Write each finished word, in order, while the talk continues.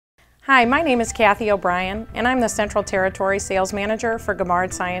Hi, my name is Kathy O'Brien, and I'm the Central Territory Sales Manager for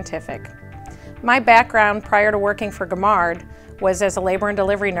Gamard Scientific. My background prior to working for Gamard was as a labor and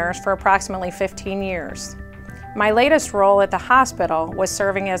delivery nurse for approximately 15 years. My latest role at the hospital was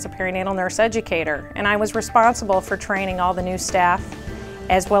serving as a perinatal nurse educator, and I was responsible for training all the new staff,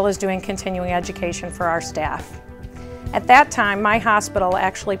 as well as doing continuing education for our staff. At that time, my hospital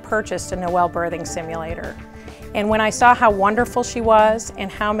actually purchased a Noelle birthing simulator. And when I saw how wonderful she was and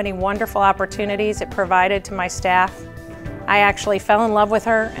how many wonderful opportunities it provided to my staff, I actually fell in love with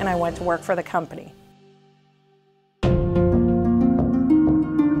her and I went to work for the company.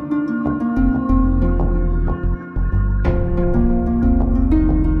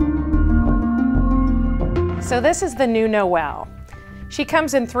 So this is the new Noelle. She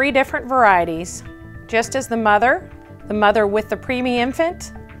comes in 3 different varieties, just as the mother with the preemie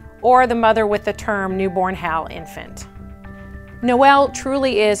infant, or the mother with the term newborn HAL infant. Noelle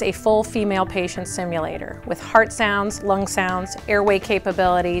truly is a full female patient simulator with heart sounds, lung sounds, airway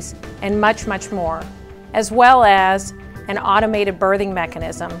capabilities, and much, much more, as well as an automated birthing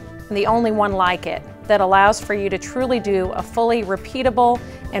mechanism, the only one like it, that allows for you to truly do a fully repeatable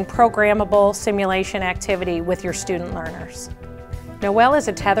and programmable simulation activity with your student learners. Noelle is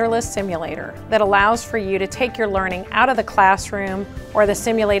a tetherless simulator that allows for you to take your learning out of the classroom or the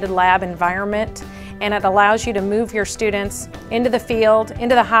simulated lab environment, and it allows you to move your students into the field,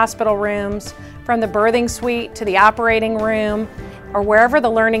 into the hospital rooms, from the birthing suite to the operating room, or wherever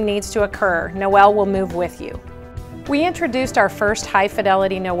the learning needs to occur, Noelle will move with you. We introduced our first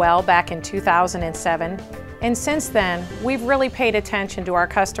high-fidelity Noelle back in 2007, and since then, we've really paid attention to our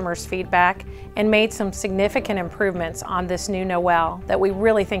customers' feedback and made some significant improvements on this new Noelle that we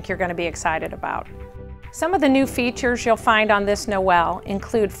really think you're going to be excited about. Some of the new features you'll find on this Noelle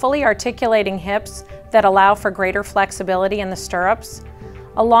include fully articulating hips that allow for greater flexibility in the stirrups,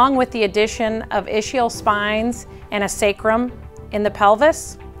 along with the addition of ischial spines and a sacrum in the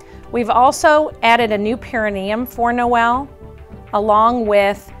pelvis. We've also added a new perineum for Noelle, along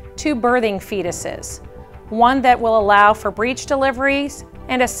with 2 birthing fetuses, one that will allow for breech deliveries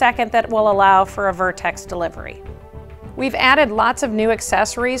and a second that will allow for a vertex delivery. We've added lots of new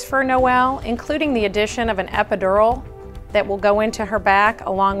accessories for Noelle, including the addition of an epidural that will go into her back,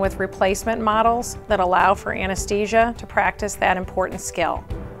 along with replacement models that allow for anesthesia to practice that important skill.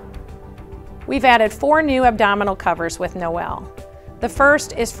 We've added 4 new abdominal covers with Noelle. The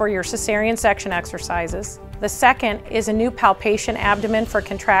first is for your cesarean section exercises. The second is a new palpation abdomen for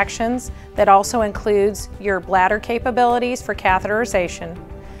contractions that also includes your bladder capabilities for catheterization.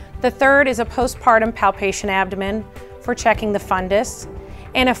 The third is a postpartum palpation abdomen for checking the fundus.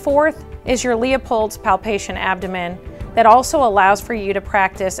 And a fourth is your Leopold's palpation abdomen that also allows for you to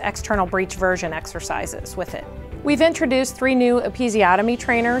practice external breech version exercises with it. We've introduced 3 new episiotomy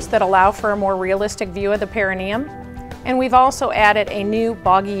trainers that allow for a more realistic view of the perineum. And we've also added a new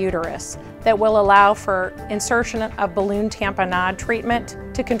boggy uterus that will allow for insertion of balloon tamponade treatment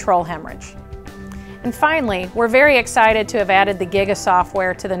to control hemorrhage. And finally, we're very excited to have added the Giga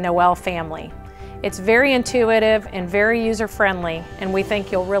software to the Noelle family. It's very intuitive and very user-friendly, and we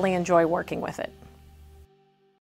think you'll really enjoy working with it.